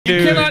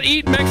You cannot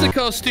eat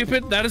Mexico,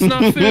 stupid. That is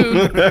not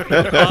food.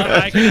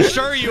 I can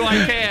assure you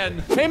I can.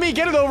 Hammy,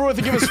 get it over with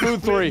and give us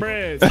food 3.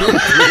 Yeah,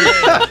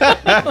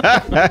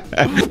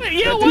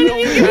 why didn't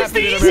you give us the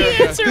easy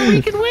answer? We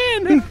can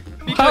win.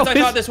 Because I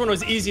thought this one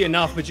was easy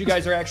enough, but you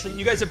guys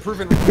have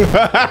proven.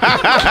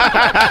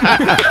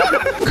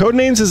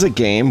 Codenames is a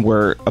game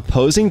where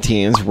opposing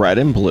teams, red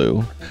and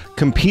blue,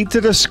 compete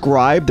to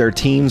describe their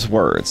team's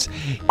words.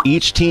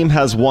 Each team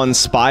has one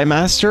spy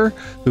master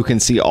who can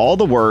see all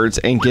the words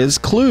and gives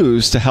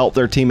clues to help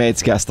their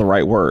teammates guess the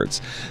right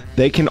words.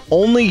 They can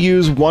only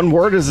use one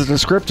word as a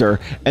descriptor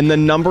and the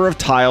number of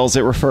tiles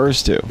it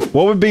refers to.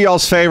 What would be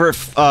y'all's favorite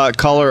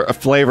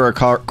flavor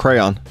of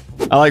crayon?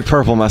 I like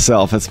purple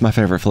myself. It's my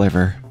favorite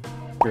flavor.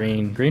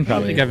 Green. Green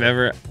probably. I don't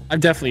think I've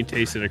definitely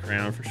tasted a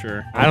crayon for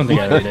sure. I don't think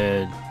I ever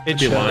did. It'd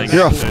be lying.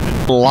 You're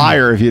a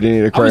liar if you didn't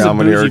eat a crayon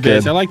when you were a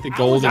kid. I like the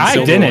gold and I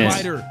silver didn't.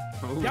 ones.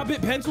 Y'all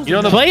bit pencils. You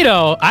know the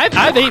Play-Doh.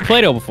 I've ate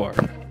Play-Doh before.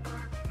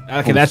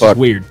 Okay, that's just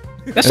weird.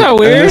 That's not And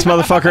weird. this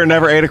motherfucker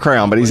never ate a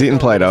crayon, but he's eating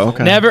Play-Doh.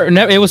 Okay. Never.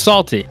 It was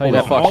salty.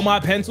 All my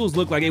pencils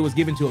look like it was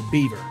given to a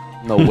beaver.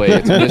 No way,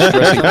 it's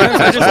mistressing.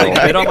 I just like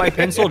bit on my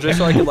pencil just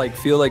so I could like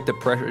feel like the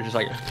pressure, just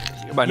like.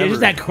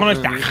 Just that crunch.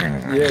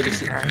 Yeah,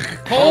 just.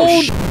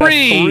 Cold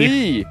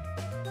Three.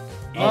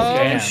 Oh,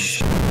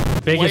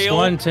 damn. Biggest Whale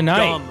one tonight.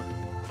 gum.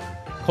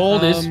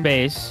 Cold is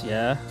space.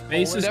 Yeah.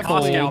 Space is Moscow,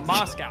 cold.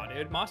 Moscow,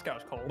 dude.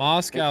 Moscow's cold.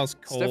 Moscow's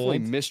It's definitely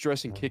cold.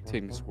 misdressing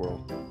Kick-Ting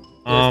Squirrel.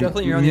 Yeah, it's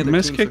definitely you're on the other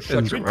team. Miskicked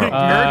So shut your mouth.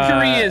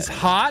 Mercury is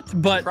hot,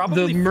 but the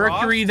Probably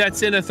mercury frost?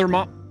 that's in a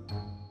thermo.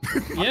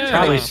 Yeah.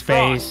 Probably Frost.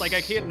 space. Like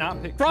I can't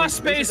not pick. Frost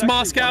space,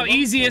 Moscow,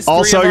 easiest.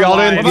 Also, y'all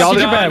didn't-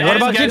 What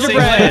about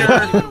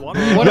gingerbread?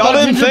 Y'all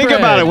didn't think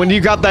about it. When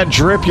you got that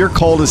drip, you're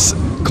cold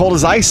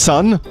as ice,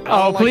 son.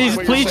 Oh, please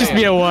just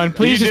be a 1.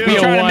 Please just be a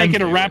Trying 1. to make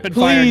it a rapid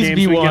fire Please game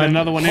be so we get 1.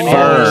 another one in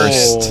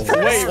First.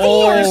 Wait,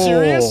 are you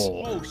serious?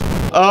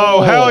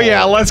 Oh, hell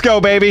yeah. Let's go,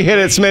 baby. Hit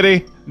it,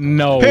 Smitty.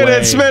 No Hit way.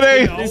 it,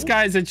 Smitty. This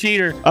guy's a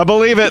cheater. I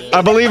believe it.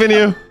 I believe in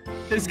you.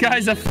 This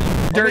guy's a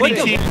dirty Click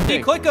cheater.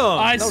 him. Click him.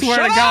 I swear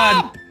to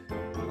God.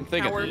 I'm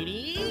thinking.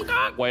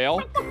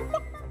 Whale.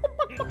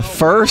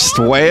 First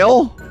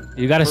whale?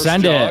 You gotta First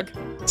send jog. it.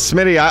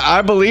 Smitty,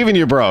 I believe in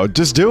you, bro.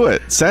 Just do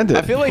it. Send it.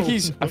 I feel like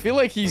he's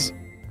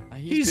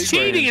He's big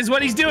cheating braining. is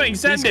what he's doing.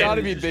 Send He's it.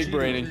 gotta be big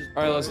braining.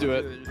 All right, let's do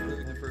it.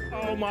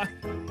 Oh my.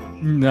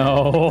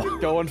 No.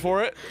 Going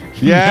for it.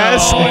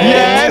 Yes. No.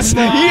 Yes.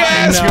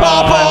 Yes. No.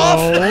 Pop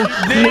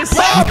off. This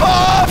Pop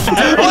off.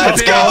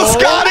 Let's go,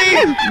 Scotty.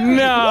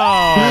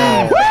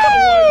 No.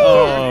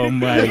 Oh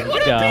my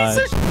god.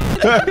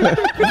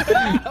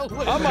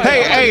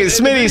 Hey,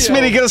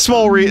 Smitty, get a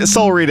soul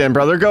read in,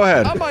 brother. Go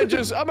ahead. I might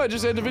just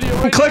end the video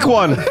right Click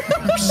one.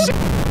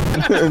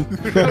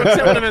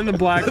 That would have been the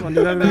black one.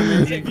 That would have been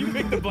amazing. You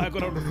picked the black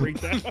one over to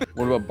freak out.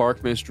 What about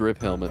Barkman's drip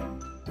helmet?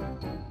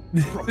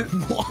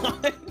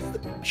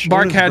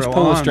 Bark Hatch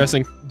Polish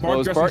dressing.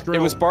 It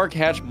was Bark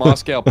Hatch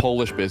Moscow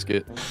Polish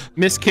biscuit.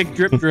 Miss Kick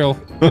Drip Drill.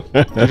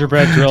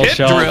 Gingerbread drill Tip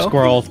shell drill.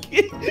 squirrel.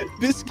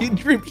 Biscuit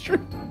drip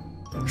drip.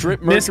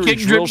 Drip Miss Mercury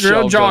Kick Drip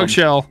Drill Jog gum.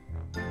 Shell.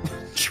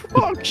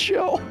 Jog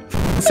shell.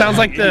 Sounds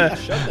like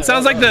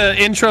the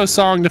intro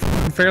song to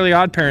Fairly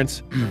Odd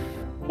Parents.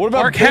 What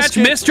about Bark Hatch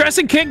biscuit? Miss Dress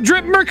and Kick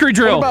Drip Mercury What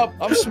Drill. about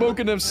I'm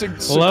smoking them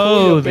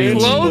Clothing.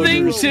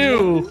 Clothing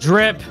too.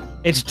 Drip.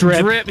 It's drip.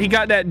 Drip. He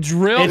got that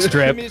drill. It's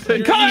drip.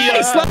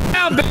 Kai, slow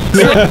down, bitch.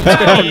 Slow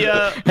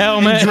down.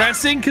 Helmet. And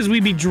dressing, because we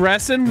be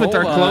dressing with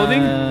our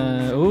clothing.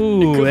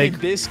 Ooh,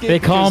 they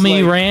call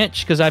me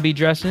Ranch because I be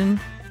dressing.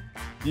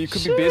 You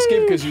could be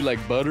biscuit because you like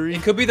buttery.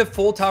 It could be the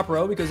full top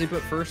row because they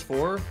put first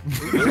 4.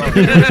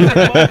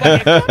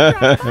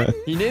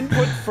 He didn't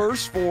put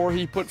first 4.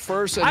 He put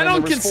first. And I then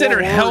don't there was consider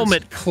 4 words.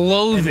 helmet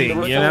clothing,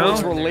 And you the know?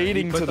 words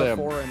relating He put to the them.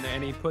 4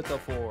 and he put the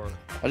 4.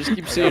 I just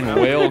keep seeing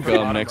whale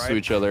gum next to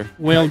each other.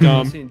 Whale I'm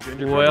gum. seeing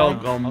gingerbread Whale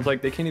gum. gum. I was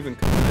like, they can't even.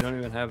 They don't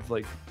even have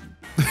like.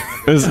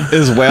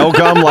 Is whale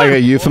gum like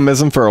a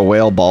euphemism for a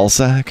whale ball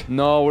sack?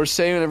 No, we're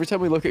saying every time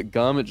we look at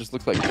gum, it just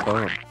looks like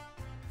gum.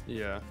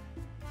 Yeah.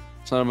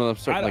 So I'm gonna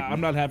start like I'm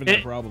not having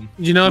that problem.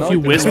 You know, if you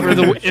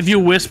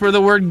whisper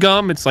the word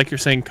gum, it's like you're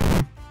saying.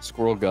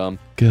 squirrel gum.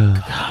 Gum.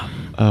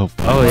 Oh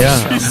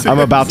yeah. I'm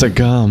about to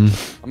gum.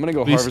 I'm gonna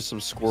go We used- harvest some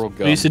squirrel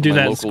gum. We used to do from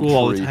my that in local school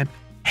all the tree. time.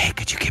 Hey,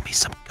 could you give me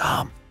some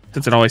gum?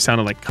 Since it always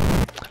sounded like gum.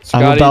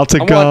 Scotty, I'm about to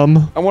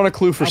gum. I want a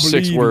clue for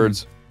 6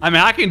 words. I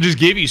mean, I can just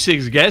give you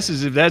 6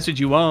 guesses if that's what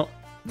you want.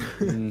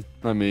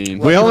 I mean,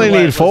 We only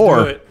need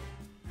 4.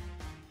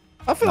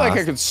 I feel like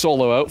I could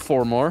solo out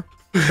 4 more.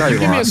 Give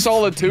me a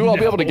solid 2, I'll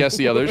be able to guess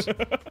the others.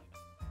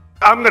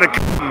 I'm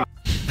gonna.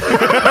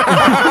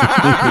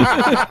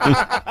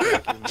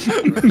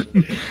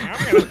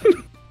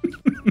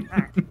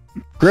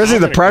 Grizzly,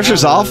 the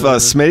pressure's off.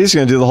 Smitty's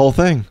gonna do the whole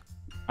thing.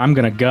 I'm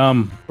gonna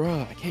gum.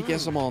 Bruh, I can't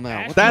guess them all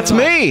now. What That's the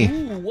hell?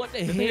 me. What the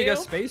I think you got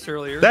space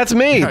earlier. That's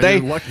me.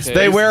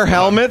 They wear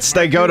helmets.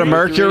 They go to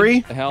Mercury.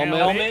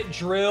 Helmet.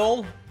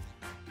 drill,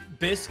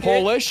 biscuit.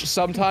 Polish.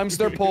 Sometimes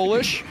they're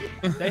Polish.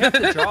 They have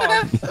to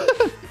jog.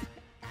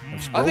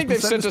 I think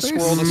they've sent a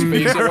squirrel to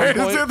space at one point.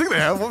 I think they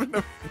have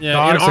one. Yeah, in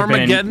Dogs have been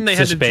Armageddon, they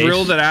had to space.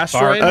 drill that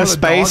asteroid. A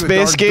space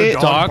biscuit.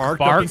 Dog,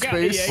 bark,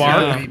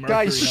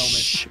 Guys,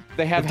 shh.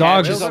 They have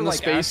dogs hatches are on the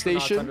space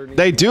station.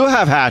 They do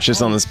have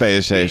hatches on the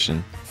space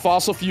station.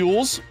 Fossil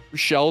fuels.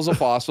 Shell's a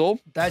fossil.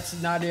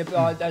 That's not it.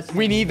 That's.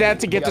 We need that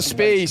to get to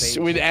space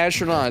with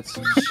astronauts.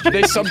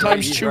 They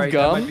sometimes chew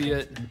gum.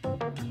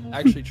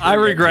 Actually, I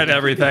regret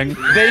everything.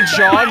 They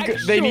jog.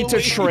 They need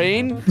to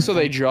train, so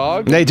they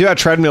jog. They do have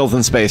treadmills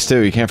in space too.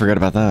 You can't forget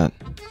about that.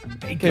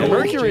 Okay,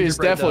 Mercury is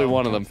definitely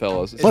one of them,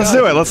 fellas. Let's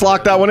do it. Let's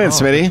lock that one in,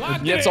 Smitty.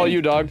 Yeah, it's all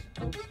you, dog.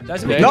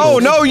 No,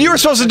 no, you were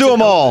supposed to do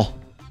them all.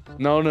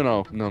 No.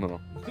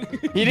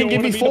 He didn't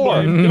give me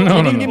 4. He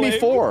didn't give me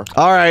 4.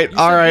 All right.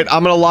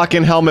 I'm gonna lock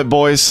in helmet,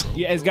 boys.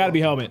 Yeah, it's gotta be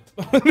helmet.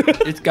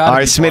 It's got. All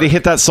right, Smitty,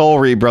 hit that soul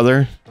read,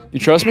 brother. You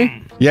trust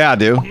me? Yeah, I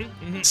do.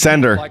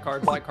 Send her. Black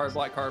card, black card,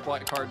 black card,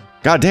 black card.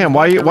 God damn,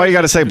 why you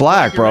gotta say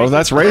black, bro?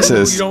 That's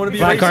racist. You don't want to be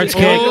Black racist. card's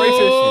kick.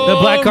 The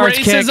black card's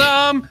kick.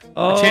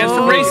 Racism. Chance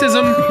for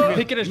racism.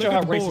 Pick it and show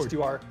how racist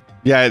you are.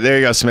 Yeah, there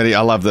you go, Smitty.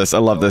 I love this.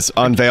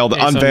 Unveil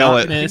it.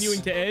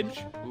 Continuing to edge.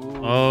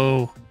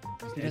 Oh.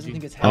 He doesn't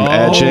think it's I'm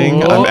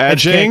edging. I'm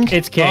edging.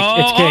 It's kick.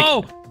 It's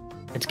kick.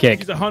 It's kick.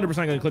 He's 100%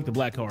 gonna click the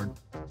black card.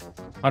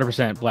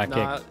 100% black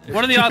kick.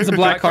 What are the odds the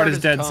black card is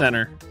dead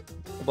center?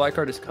 The black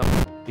card is coming.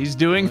 He's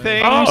doing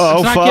things.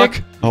 Oh fuck.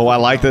 kick. Oh, I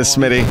like this,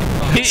 Smitty.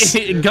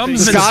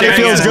 Gums Scotty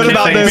feels good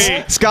about this.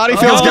 Scotty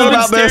feels good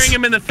about this.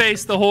 Staring him in the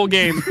face the whole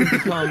game.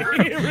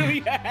 It really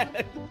has.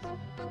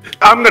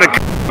 I'm gonna.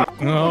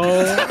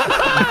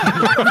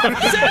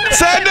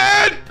 Send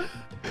it!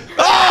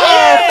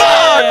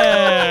 Oh,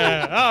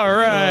 Yeah. All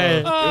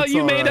right. Oh,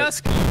 you made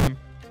us.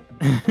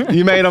 fuck!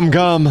 You made them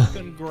gum.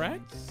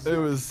 Congrats. It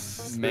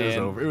was. Man. It was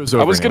over. It was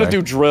over. I was gonna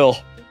anyway. do drill,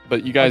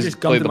 but you guys just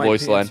gummed played the my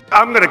voice line. pants.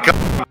 I'm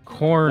gonna.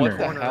 Corner.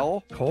 What the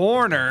hell?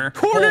 Corner.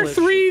 Corner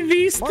 3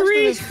 V's 3.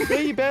 Marksman is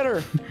way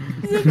better.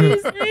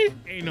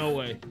 Ain't no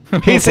way.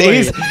 He's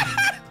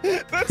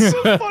That's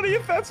so funny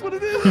if that's what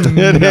it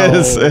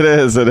is. It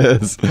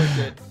is.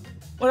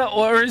 What,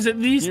 or is it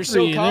these You're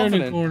so 3? They're in the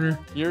confident. corner.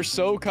 You're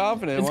so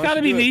confident. It's Why got to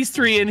don't be you do it? these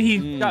 3, and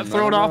he got I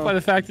thrown don't off know. by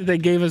the fact that they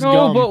gave us No,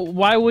 gum. but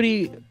why would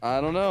he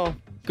I don't know.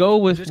 go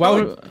with? Just Why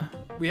go would?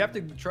 We have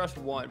to trust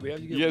one. We have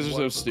to get You guys are so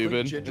one.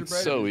 stupid. Gingerbread,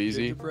 It's so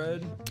easy.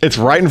 gingerbread. It's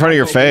right in front of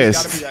your It's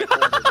face. gotta be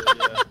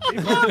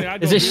that corner, yeah.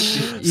 Is it? You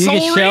think it's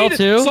Soul shell read?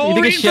 too? Soul You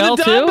think it's read for shell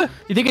the too? dub?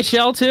 You think it's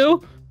shell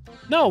too?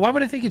 No, why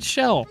would I think it's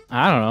shell?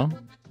 I don't know.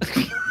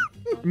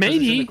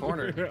 Maybe.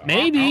 Corner.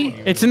 Maybe.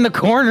 It's in the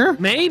corner.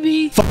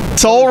 Maybe.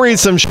 Soul read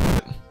some shit.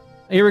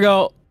 Here we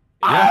go.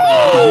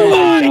 Oh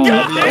my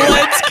god!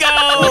 Let's go!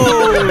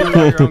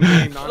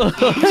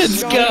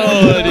 Let's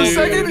go, dude.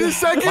 The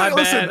second, My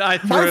listen, bad, I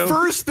my threw.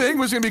 first thing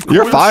was gonna be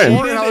You're corner fine.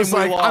 4, and I was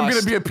And we like, I'm gonna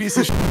lost. be a piece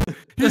of shit.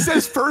 He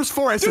says first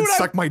 4, I said,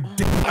 suck my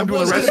dick. I'm doing the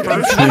was rest of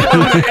gonna it.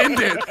 I'm gonna end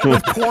it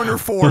with corner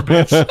 4,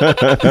 bitch.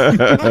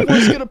 I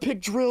was gonna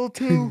pick drill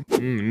too.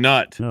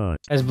 Nut.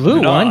 Has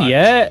blue Nut. won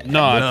yet?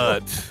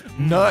 Nut.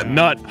 Nut.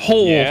 Nut.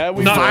 Hole. Yeah,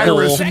 we Nut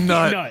Virus hole.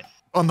 nut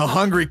on the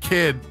hungry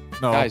kid.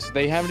 No. Guys,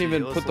 they haven't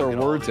even put their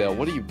words out.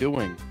 What are you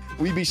doing?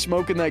 We be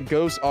smoking that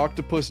ghost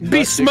octopus. Be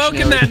nut smoking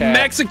dictionary that cat.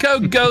 Mexico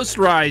ghost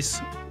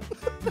rice.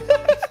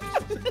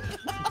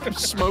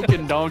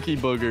 Smoking donkey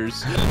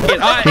boogers.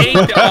 I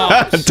ate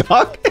dogs.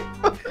 Duck.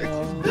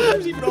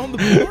 Even on the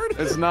board.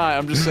 It's not.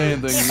 I'm just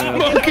saying things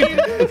now.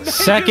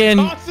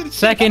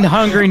 Second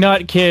hungry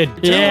nut kid.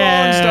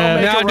 Yeah.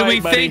 Now, do we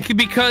right, buddy. think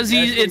because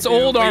it's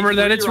old armor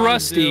that it's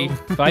rusty?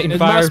 Fighting It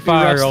fire, must be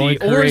fire rusty. only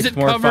Or is creates it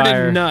more covered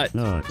fire. in nut?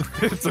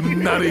 It's a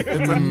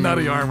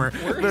nutty armor.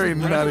 Very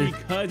nutty.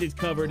 Because it's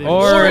covered in.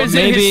 Or Or is it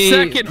maybe- his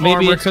second maybe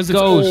armor it's because it's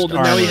ghost old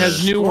and now he armor.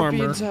 has new armor?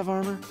 Scorpions have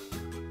armor.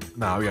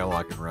 No, we gotta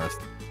lock and rest.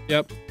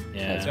 Yep.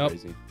 Yeah. That's Yep.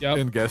 crazy. Yep.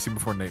 And guessing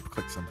before Nate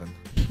clicks something.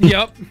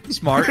 Yep.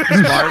 Smart.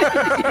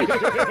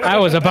 I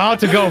was about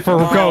to go for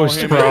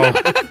ghost, bro.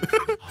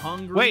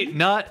 Hungry. Wait,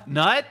 nut.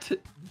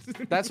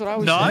 That's what I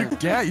was Nut? saying.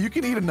 Yeah, you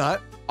can eat a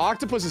nut.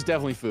 Octopus is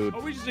definitely food. Oh,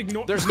 we just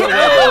ignore. There's no way.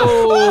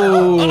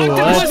 Oh,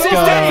 Octopus let's is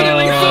go.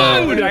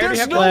 definitely food.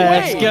 There's no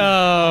Let's way. go.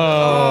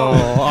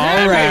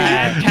 All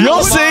right.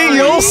 You'll see.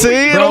 You'll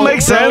see. It'll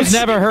make Bro's sense.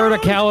 never heard of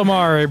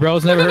calamari.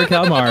 Bro's never heard of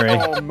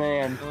calamari. Oh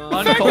man.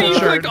 The fact that you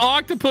clicked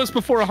octopus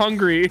before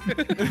hungry.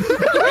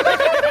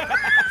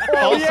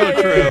 Also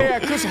true. Yeah,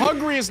 because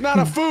hungry is not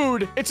a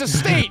food. It's a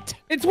state.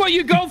 It's what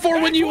you go for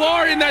when you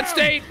are in that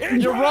state.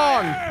 You're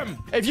wrong.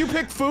 If you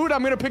pick food,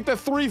 I'm gonna pick the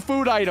 3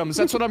 food items.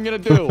 That's what I'm gonna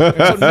do. So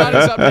nut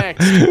is up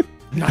next.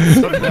 And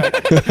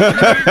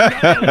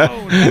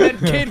then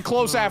kid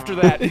close after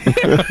that.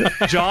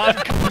 John,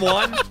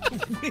 one.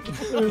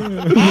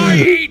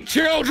 I eat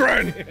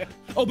children.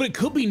 Oh, but it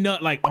could be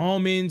nut like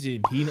almonds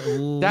and peanut.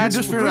 Ooh. That's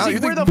just figured out you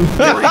where think- the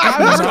fuck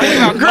I was thinking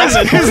about Chris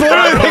is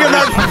literally thinking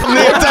about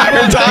the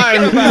entire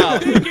time.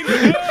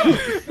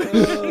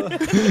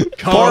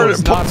 Pour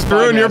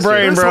through in your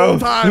brain, This bro. whole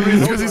time,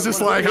 because he's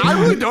just like, I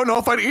really don't know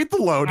if I'd eat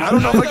the load. I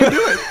don't know if I can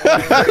do it.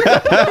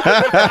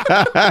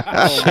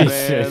 Oh,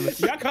 man.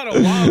 Y'all kind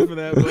of wild for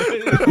that,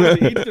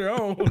 but each their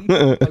own.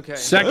 Okay.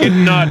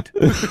 Second nut.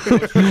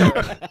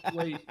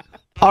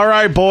 All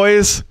right,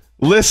 boys.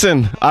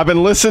 Listen, I've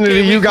been listening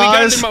to you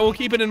guys. We'll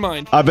keep it in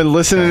mind. I've been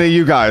listening to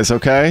you guys,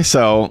 okay?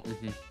 So,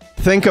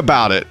 think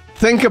about it.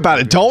 Think about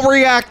it. Don't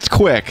react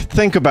quick.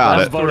 Think about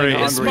it.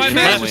 It's my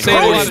man Family.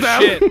 saying a lot of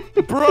shit.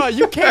 Bruh,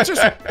 you can't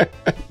just.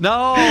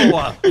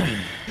 No.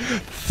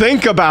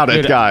 Think about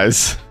it, Dude,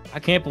 guys. I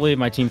can't believe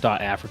my team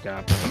thought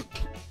Africa.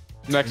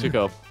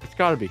 Mexico. It's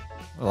gotta be.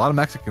 A lot of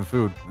Mexican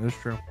food. It's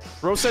true.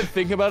 Bro said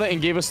think about it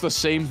and gave us the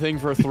same thing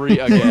for 3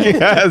 again.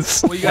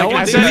 Yes. Well, you gotta Like, I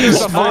consider think this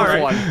it's the smart.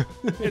 fourth one.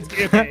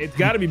 It's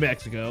got to be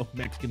Mexico.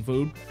 Mexican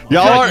food.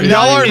 Y'all aren't It's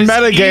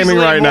metagaming easily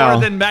right now.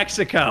 more than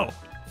Mexico.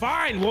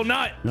 Fine, we'll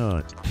nut.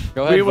 Go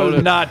ahead, We will vote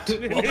it. not.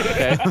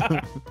 Okay.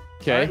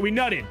 Okay. Alright, we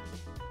nutted.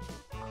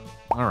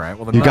 All right.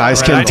 Well, then You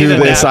guys Alright, can I do need a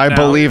this. nap I now.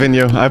 believe in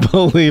you. I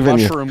believe in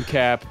you. Mushroom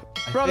cap.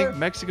 I think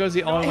Mexico's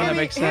the only one that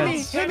makes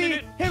sense.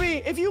 Himmy,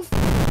 if you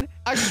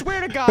I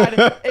swear to God,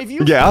 if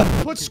you Yeah?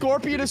 put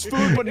scorpion as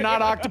food but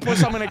not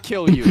octopus, I'm gonna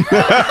kill you.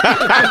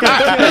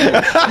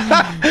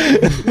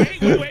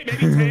 Wait,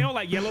 maybe tail,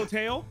 like yellow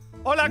tail?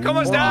 Hola,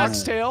 ¿cómo estás?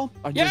 Oxtail?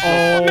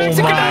 Yeah,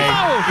 Mexico!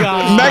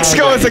 God.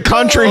 Mexico is a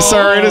country,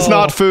 sir. It is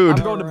not food.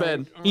 I'm going to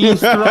bed. He's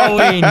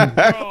throwing.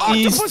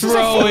 He's Octopus is a food.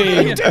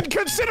 throwing. You didn't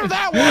consider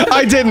that one.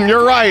 I didn't.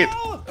 You're right.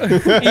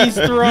 He's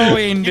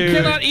throwing, You dude.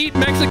 cannot eat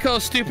Mexico,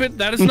 stupid.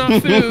 That is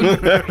not food.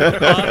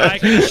 I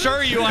can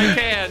assure you I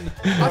can.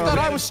 I thought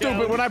I was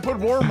stupid when I put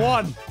worm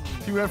 1.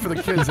 You went for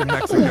the kids in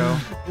Mexico.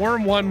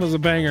 Worm 1 was a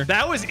banger.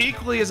 That was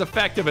equally as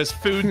effective as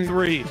food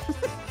 3.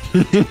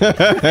 It's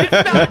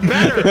not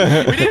better.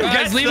 We didn't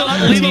Guys, get leave the a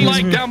other leave a teams.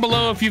 like down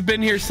below if you've been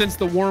here since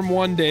the Worm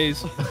 1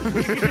 days.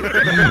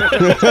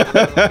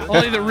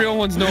 Only the real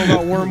ones know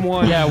about Worm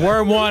 1. Yeah,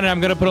 Worm 1.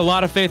 I'm gonna put a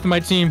lot of faith in my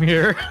team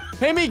here.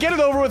 Hey, me, get it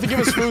over with and give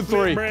us food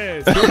 3.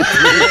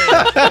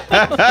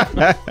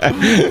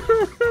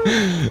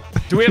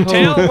 Do we have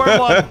tail or worm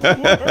 1?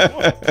 Worm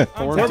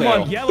Worm tail.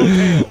 one, yellow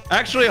tail.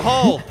 Actually,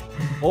 whole.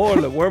 Oh,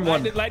 the worm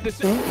 1. Like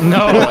this. No.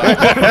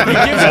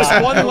 He gives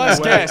us one less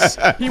guess.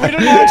 We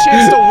didn't have a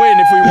chance to win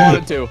if we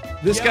wanted to.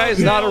 This guy is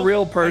not a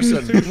real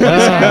person.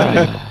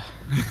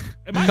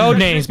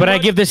 Codenames, but I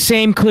give the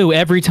same clue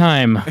every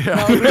time. Grizzy,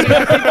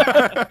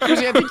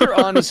 I think you're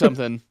onto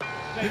something.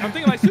 I'm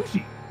thinking like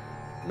sushi.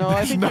 No,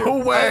 I think No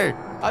way.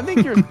 I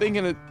think you're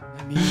thinking it.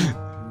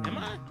 Am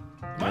I?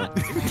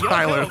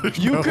 Tyler.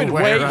 You no could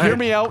way, wait. right? Hear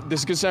me out.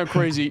 This could sound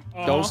crazy.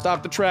 Don't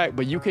stop the track,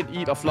 but you could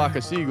eat a flock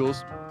of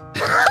seagulls.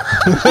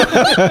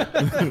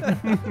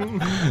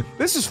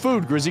 This is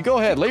food, Grizzy. Go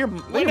ahead. Let your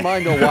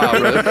mind go wild,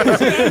 brother. I'm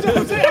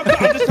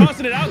just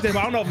tossing it out there, but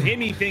I don't know if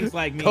Himmy thinks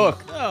like me.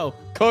 Cook. Oh.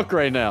 Cook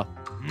right now.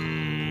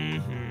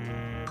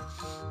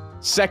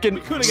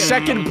 Second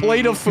could've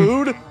plate of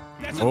food.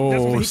 That's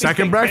Oh, what he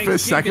second thinks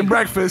breakfast. Second Thanksgiving.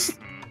 breakfast.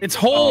 It's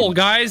whole,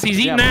 guys. He's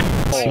eating that.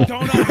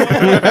 Don't know.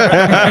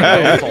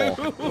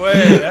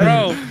 Wait,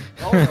 Bro.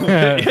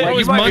 Bro,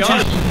 he's munching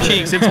his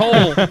cheeks. It's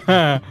whole.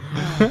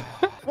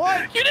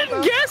 What? You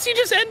didn't guess. You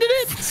just ended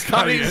it.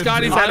 Scotty's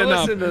had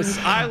enough.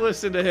 I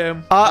listened to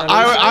him.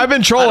 I've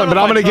been trolling, but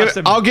I'm gonna give.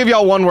 I'll give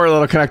y'all one word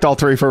that'll connect all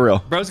 3 for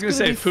real. Bro's gonna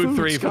say food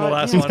 3 for the Scott.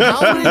 last one.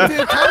 How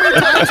many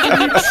times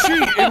can you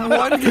cheat in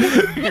one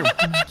game?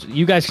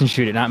 You guys can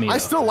shoot it, not me. I though.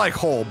 still like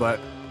whole,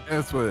 but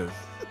that's what it is.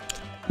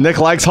 Nick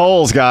likes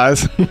holes,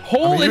 guys.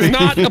 Whole is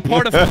not a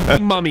part of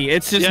fucking mummy.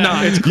 It's just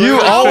not. It's You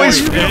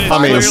always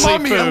mummies.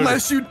 Mummy,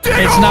 unless you dig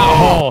It's a not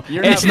hole. whole.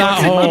 You're It's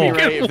not mummy, whole.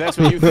 right? If that's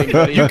what you think,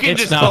 buddy. You can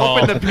It's just not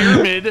open whole. the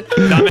pyramid.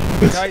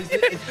 Guys,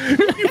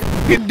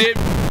 fucking dip.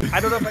 I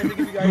don't know if I think of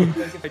you guys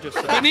if I just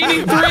said.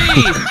 Panini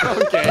 3.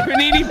 Okay.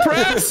 Panini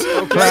press.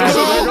 So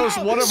there goes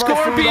one of our food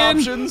Scorpion.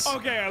 options.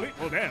 Okay, at least.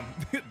 Oh damn.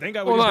 Thank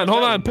God. Hold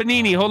on.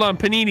 Panini. Hold on.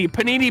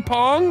 Panini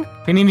Pong.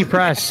 Panini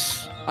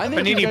press. I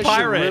think Panini you guys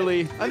pirate. should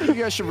really. I think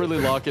you guys should really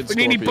lock in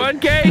Panini Scorpion. Bun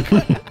Cake.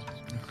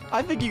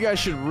 I think you guys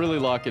should really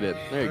lock it in.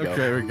 There you go.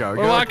 Okay, here we go.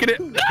 We're locking it.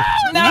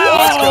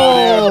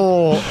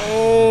 No! I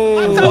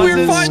thought we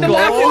were fine to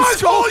lock it.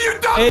 What's whole, you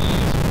dumb?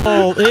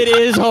 Whole. It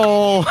is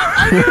whole.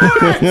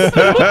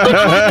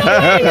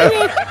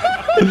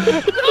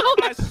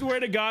 I swear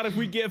to God, if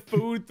we get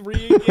food 3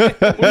 again.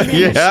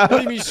 Yeah. What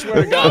do you mean,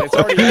 swear to God? It's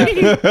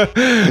already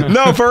happened.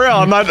 No, for real.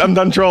 I'm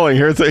done trolling.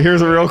 Here's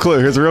a real clue.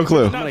 Here's a real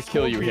clue. I'm gonna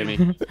kill you,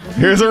 Himmy.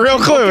 Here's a real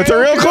clue. It's a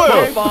real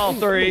clue. Ball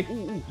 3.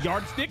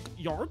 Yardstick,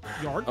 yard.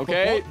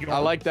 Okay, football, I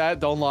yard. like that.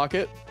 Don't lock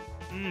it.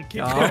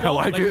 Kids I football,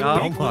 like it.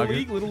 Don't Little lock it.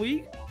 league, little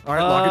league. All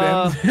right,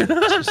 lock it in.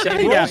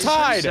 Roll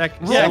Tide. Yeah,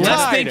 Roll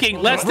less Tide. thinking.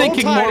 Less Roll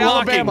thinking. Tide, More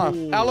locking.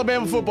 Alabama.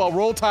 Alabama football.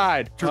 Roll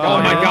Tide. Oh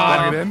my Lock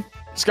God. it in.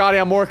 Scotty,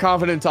 I'm more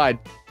confident in Tide.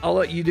 I'll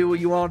let you do what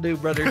you want to do,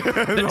 brother.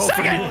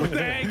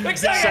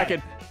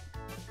 Second.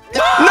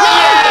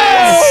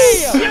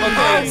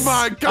 Oh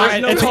my God. All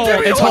right, it's whole.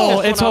 It's whole.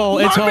 It's whole.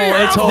 It's whole.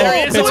 It's whole.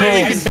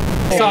 It's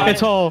whole. It's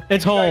whole.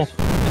 It's whole.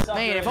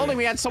 Man, if only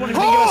we had someone who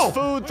could give us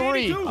food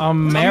 3.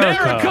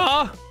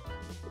 America.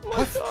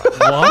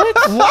 What?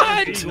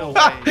 What? No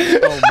way.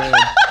 Oh man.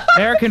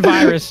 American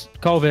virus,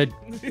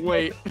 COVID.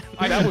 Wait,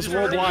 that was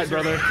worldwide,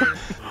 brother.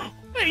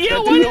 Yeah,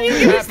 why didn't you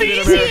give us the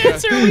easy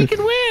answer? We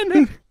can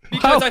win.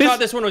 Because I thought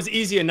this one was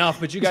easy enough,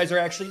 but you guys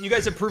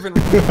have proven.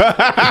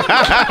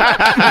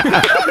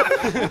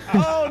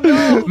 Oh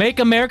no. Make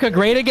America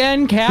great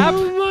again, Cap?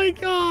 Oh my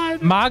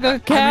God. MAGA I mean,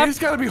 Cap? he's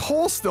got to be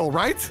whole still,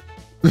 right?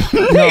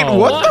 No.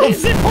 What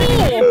is it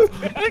whole?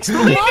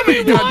 Explain to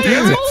me why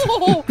it's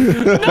whole.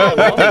 No,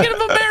 we're thinking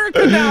of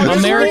America now. Just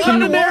American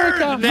one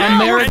America. American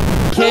We're in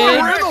kid.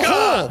 the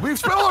hole. We've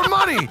spent our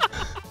money.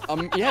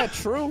 Yeah,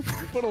 true. We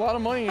put a lot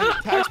of money in the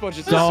tax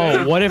budget.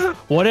 So what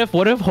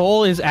if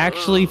whole is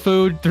actually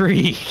food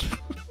 3?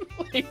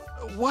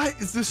 Why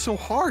is this so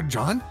hard,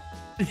 John?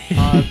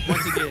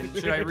 Once again,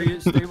 should I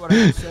restate what I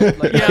just said?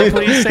 Like, Yeah,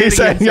 please say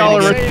it again.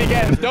 Don't say it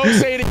again. Don't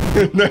say it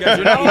again. You guys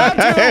are not allowed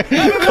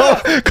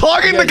to.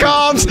 Clogging the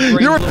comms.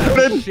 You're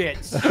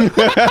shits.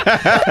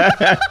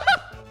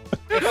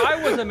 If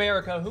I was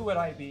America, who would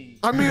I be?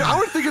 I mean, I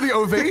would think of the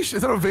ovation.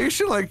 Is that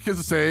ovation? Like,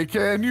 cause say,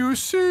 can you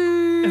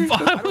see? If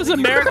I was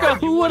America,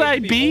 who would I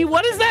be?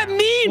 What does that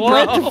mean,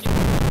 What bro?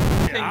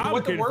 I'm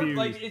What the word, confused.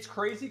 like, it's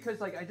crazy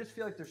because, like, I just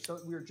feel like there's so.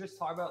 We were just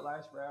talking about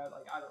last round.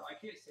 Like, I don't know. I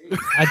can't say it.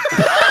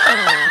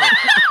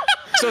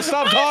 So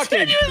stop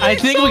talking. I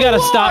think we gotta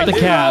stop the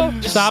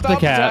cap. Stop the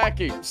cap.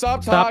 talking.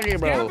 Stop talking,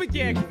 bro.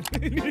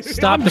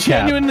 Stop the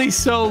cap. Genuinely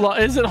so long.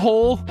 Is it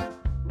whole?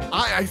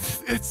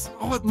 It's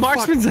what the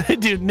Marksman's fuck?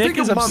 dude. Nick Think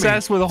is of mummy.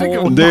 obsessed with a Think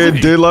of hole. mummy.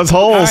 Dude, let's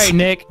All holes.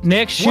 right,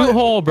 Nick, shoot What?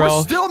 hole, bro.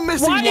 We're still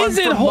missing Why one is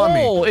it for mummy.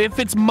 whole if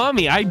it's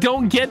mummy? I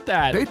don't get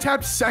that. They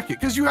tapped second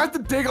because you have to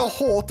dig a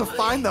hole to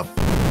find the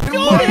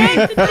No, mummy.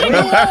 it's in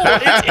a hole.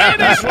 It's in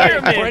a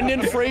pyramid.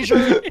 Brendan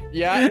Fraser.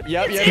 Yeah.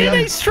 It's in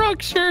a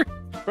structure.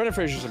 Brendan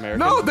Fraser's American.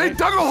 No, they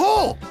dug a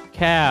hole.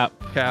 Cap.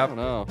 I don't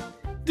know.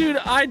 Dude,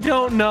 I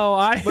don't know.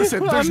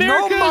 Listen, there's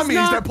America's no mummies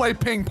not- that play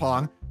ping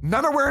pong.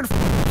 None are wearing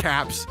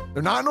caps.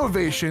 They're not in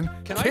ovation.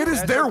 Can I Kid is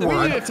ask their something? We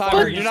word. need a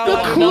timer. You're not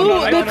allowed to.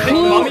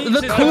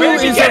 The clue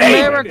is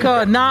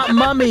America, not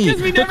mummy.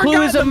 Because we The never clue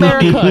got is the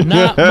America,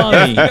 not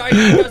mummy.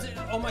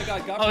 Oh my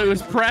God. Oh, it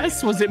was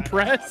press? Was it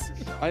press?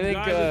 I think.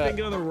 Guys are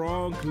thinking of the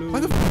wrong clue. Why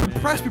the would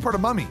press be part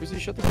of mummy?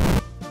 Shut the.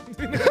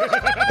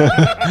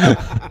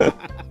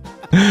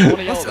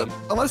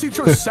 Unless he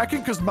chose second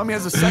because mummy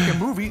has a second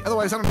movie.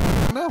 Otherwise, I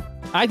don't know.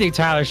 I think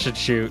Tyler should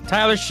shoot.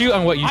 Tyler, shoot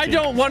on what you I think.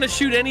 don't want to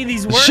shoot any of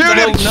these words. Shoot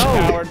I him!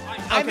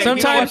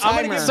 don't know.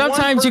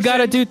 Sometimes you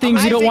gotta do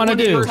things you don't want to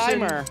do.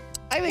 Timer.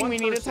 I think we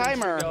need a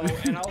timer.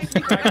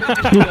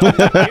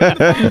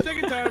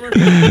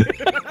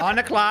 On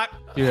the clock.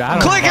 Dude, I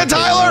don't Click it,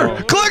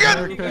 Tyler! Click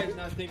it!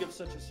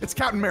 It's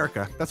Captain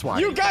America. That's why.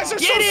 You guys are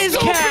so It is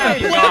stupid.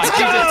 Cap. Let's go!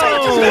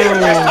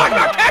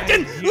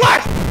 Captain,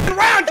 last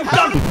round, you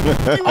dumb.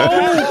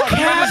 Oh,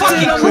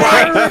 Captain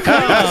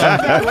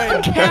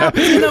America!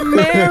 Captain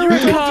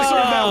America!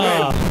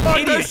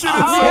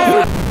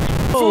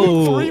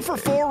 Food 3 for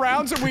 4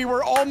 rounds, and we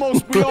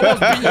almost beat you.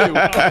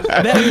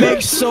 That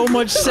makes so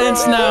much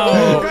sense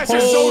now. You guys are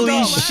so Holy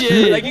dumb.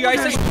 shit. Like you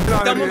guys said,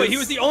 dumb one, but he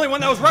was the only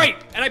one that was right.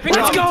 And I picked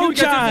Let's up go, two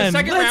because it was John. the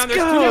second Let's round.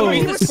 There's go. two that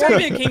beat the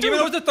Scorpion King, even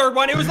though it was the third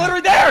one. It was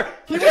literally there.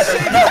 He was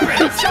saying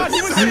John,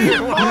 he was saying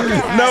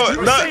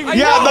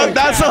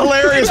That's the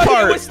hilarious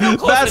part.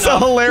 That's the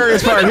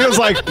hilarious part. He was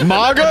like,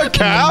 MAGA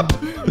cap?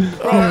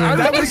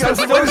 I think that's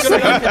the first thing.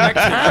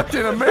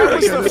 Captain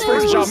America. That's the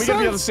first John. We gotta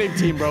be on the same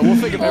team, bro. We'll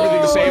think of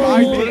everything the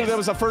same. That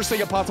was the first thing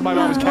that popped in my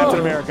mind was Captain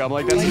America. I'm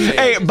like, that's insane.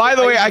 Hey, by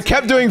the way, I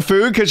kept doing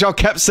food because y'all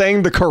kept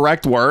saying the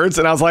correct words,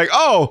 and I was like,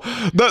 oh,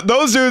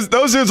 those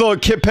dudes will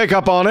pick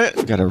up on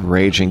it. Got a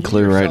raging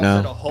clue right A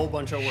now. whole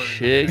bunch of words.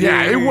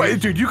 Yeah,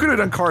 dude, you could have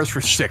done cars for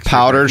 6.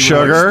 Powdered You were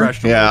sugar,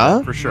 special,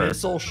 yeah. for sure.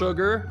 Missile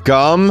sugar.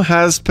 Gum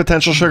has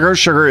potential sugar.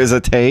 Sugar is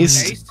a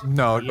taste.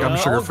 No, I'm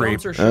sugar free.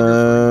 Gums are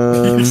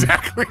sugar-free.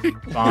 Exactly.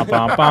 Bum,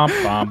 bum, bum,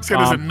 bum, This guy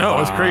doesn't know.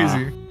 It's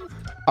crazy.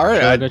 All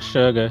right,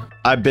 Sugar.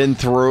 I've been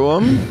through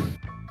them.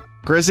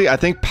 Grizzy, I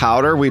think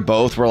powder, we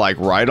both were like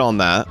right on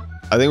that.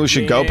 I think we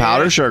should go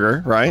powder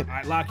sugar, right? All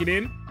right, lock it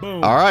in.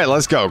 Boom. All right,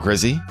 let's go,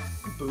 Grizzy.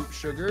 Boot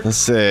sugar. Let's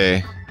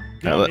see.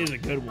 Gum is a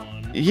good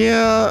one.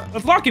 Yeah.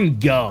 Let's lock in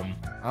gum.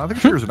 I don't think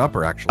sugar's an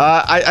upper, actually.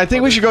 I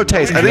think we should go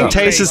taste. I think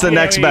taste is the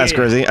next best,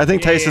 Grizzy. I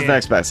think taste is the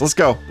next best. Let's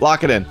go.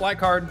 Lock it in. White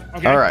card.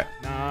 Okay. All right.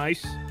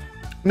 Nice.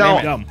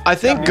 No, Gum. I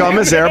think gum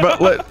is there, but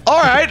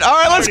all right,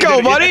 let's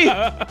go, buddy.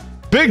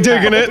 Big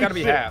digging It's it. gotta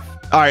be half.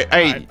 All right,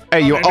 hey,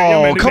 you. I'm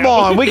Oh, ready come now.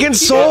 on. We can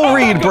soul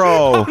read,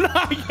 bro.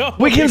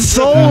 We can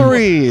soul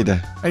read.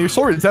 Hey, your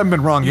swords haven't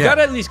been wrong You yet.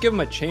 gotta at least give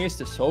him a chance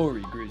to soul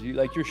read, Grizzy.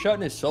 Like you're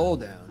shutting his soul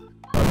down.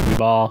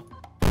 Ball.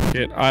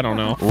 Shit, I don't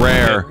know.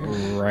 Rare.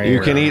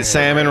 You can eat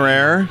salmon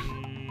rare.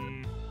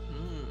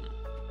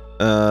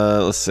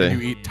 Let's see. Can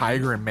you eat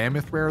tiger and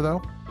mammoth rare,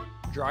 though?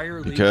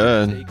 Dryer leaf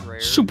could. steak rare.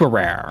 Super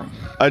rare.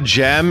 A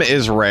gem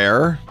is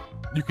rare.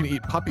 You can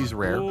eat puppies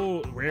rare.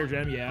 Oh, rare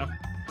gem, yeah.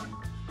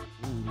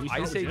 Ooh,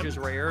 Ice Age is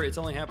rare. It's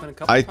only happened a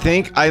couple I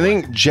times.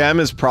 think gem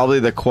is probably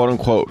the quote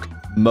unquote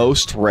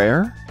most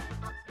rare.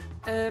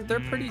 They're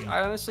pretty.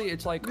 Honestly,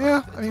 it's like.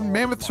 Yeah, I mean,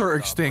 mammoths are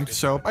extinct,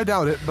 so I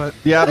doubt it. But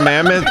Yeah,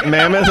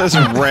 mammoth is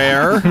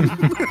rare.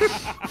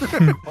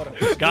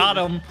 Got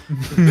him.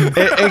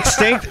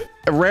 Extinct,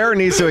 rare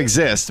needs to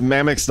exist.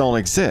 Mammoths don't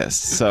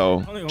exist,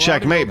 so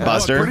checkmate,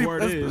 Buster.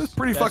 It's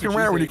pretty fucking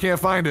rare when you can't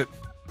find it.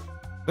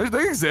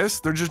 They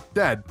exist. They're just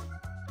dead.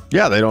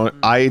 Yeah, they don't.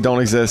 I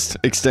don't exist.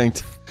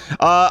 Extinct.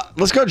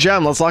 Let's go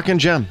gem. Let's lock in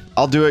gem.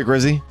 I'll do it,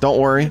 Grizzy. Don't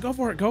worry. Go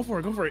for it. Go for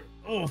it. Go for it.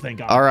 Oh, thank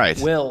God. All right.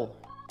 Will.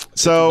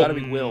 So It's gotta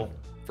be Will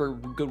for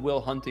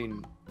Goodwill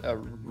Hunting. A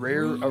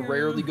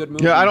rarely good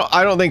movie. yeah,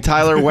 I don't think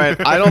Tyler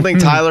went. I don't think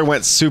Tyler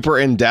went super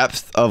in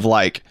depth of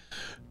like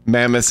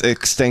mammoths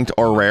extinct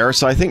or rare.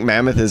 So I think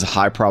mammoth is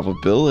high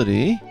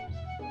probability.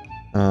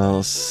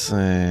 Let's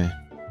see.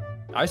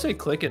 I say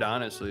click it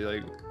honestly.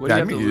 Like, what Yeah,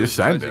 do I mean, you you have just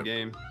to lose signed the it.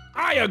 game?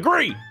 I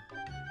agree.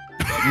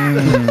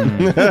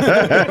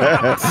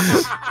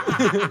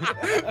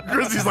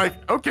 Grizzy's like,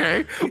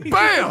 okay,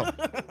 bam.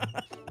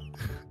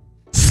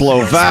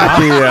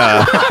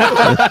 Slovakia.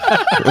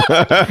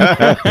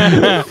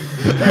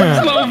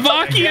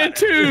 Slovakia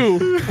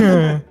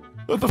too.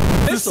 What the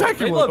f the Missile.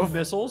 second They one? love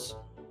missiles.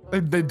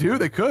 They do.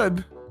 They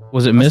could.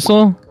 Was it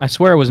missile? I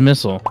swear it was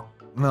missile.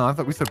 No, I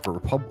thought we said for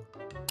Republic.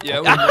 Yeah,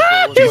 it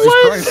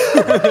was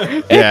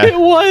It Yeah. It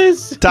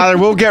was. Tyler,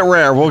 we'll get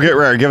rare. We'll get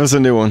rare. Give us a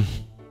new one.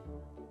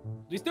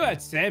 We still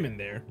had salmon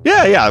there.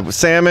 Yeah, yeah.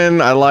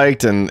 Salmon I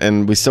liked,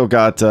 and we still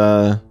got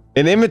an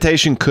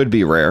invitation could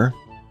be rare.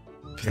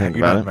 If you think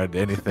You're not about it. about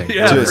anything.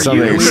 Yeah, To for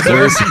something you.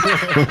 exclusive.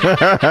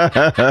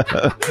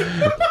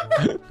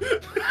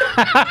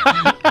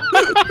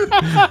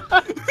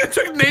 It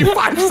took Nate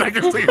 5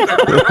 seconds to get that.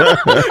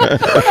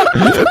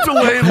 The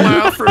delayed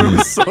laugh for him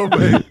was so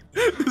bad.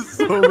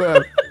 So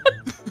bad.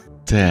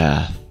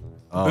 Death.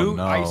 Oh Boot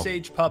no. Ice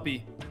Age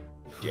puppy.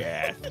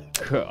 Yeah.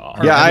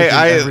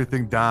 Yeah,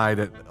 everything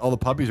died. All the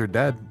puppies are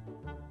dead.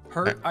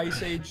 Hurt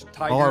Ice Age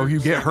tiger. Oh, you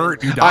get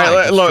hurt, you All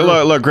die. right,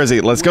 look,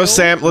 Grizzy. Let's go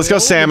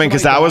salmon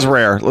because that was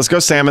rare. Let's go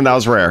salmon. That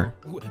was rare.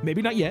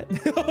 Maybe not yet.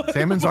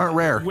 Salmons aren't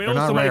rare. Will, They're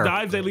not somebody rare.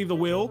 dives, they leave the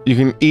will. You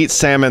can eat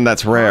salmon.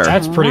 That's rare.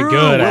 That's pretty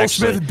good, Will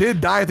actually. Smith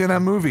did die at the end of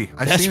that movie.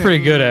 That's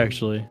pretty good,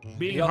 actually.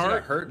 Being He also got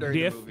hurt, hurt during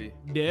the diff, movie.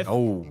 diff.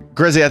 Oh.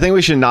 Grizzy, I think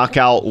we should knock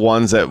out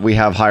ones that we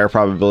have higher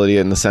probability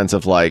in the sense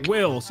of like.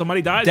 Will,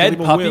 somebody dies, they Dead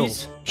leave a will.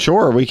 puppies.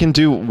 Sure, we can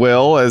do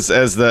Will as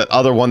the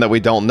other one that we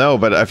don't know,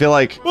 but I feel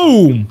like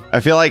Boom. salmon. I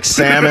feel like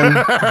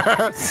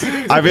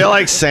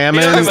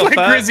salmon. Like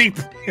Grizzy.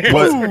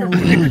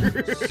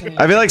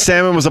 I feel like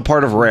salmon was a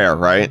part of rare,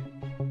 right?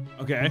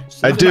 Okay.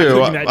 I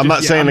do. I'm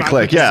not saying to I'm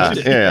click. Yeah,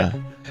 clicking yeah.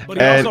 But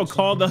he And- also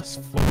called us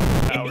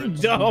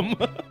dumb.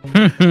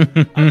 I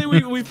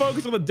think we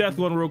focus on the death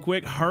one real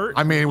quick. Hurt.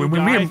 I mean, when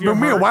me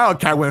and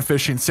Wildcat went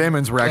fishing,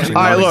 salmons were actually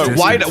All right, look,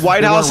 non-existent.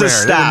 White They House weren't is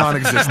rare. They were staff.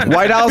 non-existent.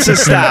 White House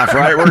is staff,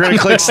 right? We're gonna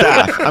click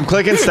staff. I'm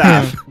clicking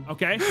staff.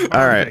 Okay.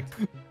 All right.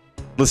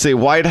 Let's see.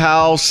 White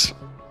House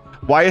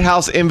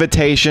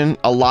invitation.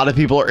 A lot of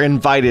people are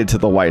invited to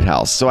the White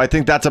House, so I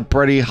think that's a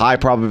pretty high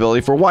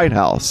probability for White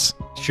House.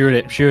 Shoot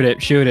it, shoot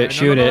it, shoot it,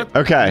 shoot it.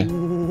 Okay.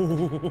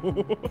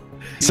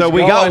 So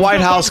we got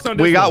White House.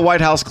 We got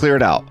White House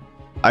cleared out.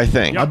 I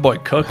think. My boy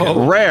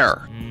cooking.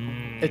 Rare.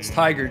 It's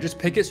tiger. Just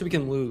pick it so we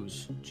can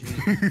lose.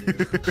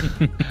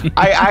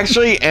 I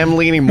actually am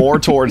leaning more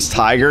towards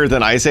Tiger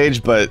than Ice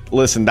Age, but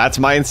listen, that's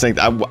my instinct.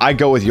 I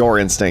go with your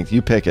instinct.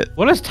 You pick it.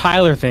 What does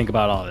Tyler think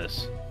about all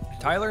this?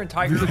 Tyler and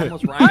Tiger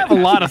almost rhyme. I have a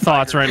lot of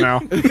thoughts right now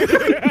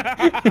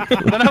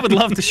that I would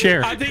love to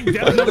share. I think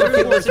death number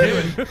 4 is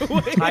him.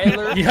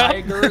 Tyler, Yeah.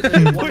 Tiger,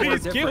 and one more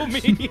Please kill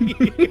difference.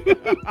 me.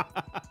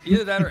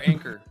 Either that or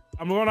Anchor.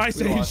 I'm going Ice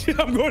lost. Age.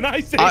 I'm going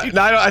Ice Age.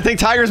 I think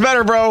Tiger's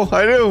better, bro.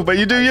 I do, but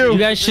you do you. You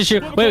guys should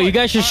shoot. Wait, you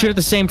guys should shoot at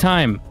the same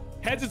time.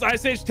 Heads is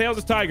Ice Age, tails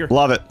is Tiger.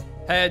 Love it.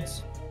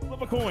 Heads.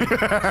 Flip a coin.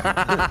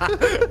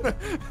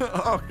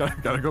 Oh,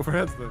 gotta go for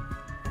heads then.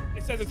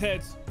 It says it's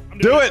heads. I'm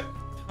Do doing it.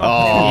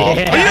 Oh.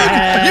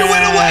 Yes. You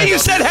went away. You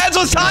said heads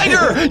was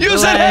Tiger. You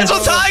said heads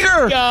was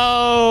Tiger.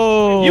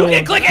 Go. You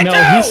can click it no,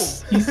 too!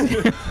 he's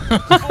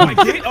Oh, I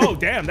did? Oh,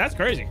 damn, that's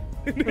crazy.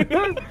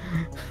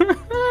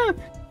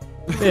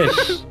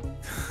 fish.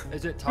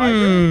 Is it Tiger?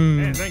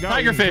 Man, thank God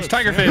we Tigerfish, took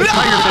tigerfish,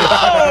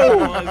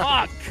 salmon.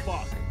 tigerfish.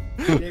 Fuck.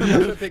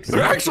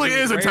 There actually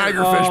is a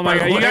tiger fish. Oh my by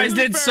god, the you way. guys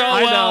did so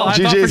I know. well. I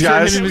thought GG's, for sure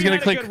guys. Himmy was We gonna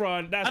had a click. good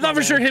run. That's I thought not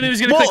for sure bad. Himmy was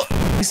gonna click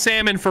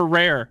salmon for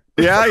rare.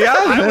 Yeah, yeah.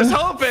 I was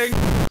hoping.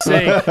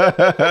 Sake.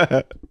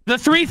 The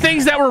 3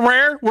 things that were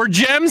rare were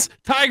gems,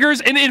 tigers,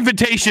 and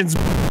invitations.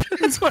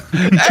 and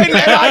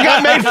I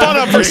got made fun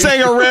of for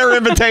saying a rare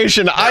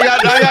invitation. I got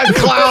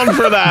clowned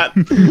for that.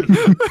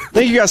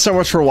 Thank you guys so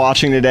much for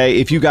watching today.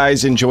 If you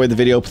guys enjoyed the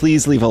video,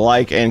 please leave a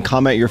like and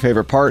comment your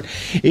favorite part.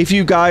 If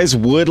you guys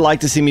would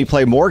like to see me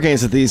play more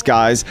games with these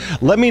guys,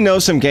 let me know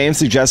some game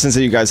suggestions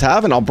that you guys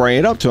have, and I'll bring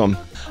it up to them.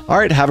 All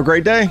right, have a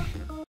great day.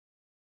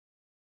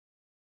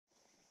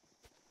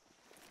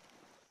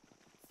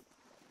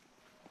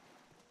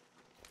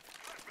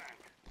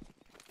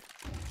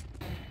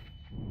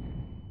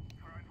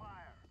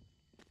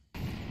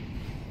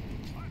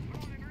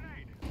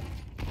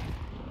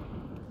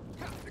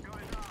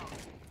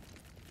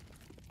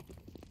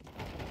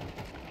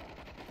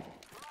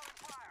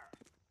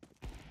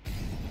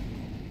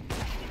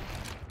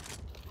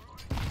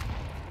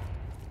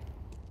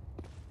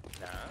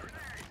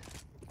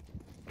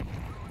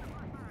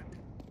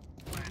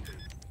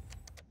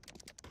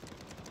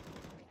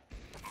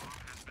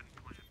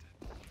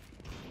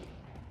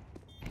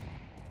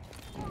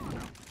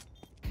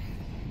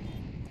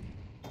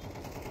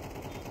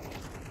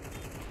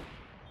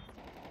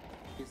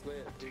 It's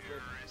lit.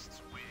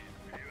 It's lit.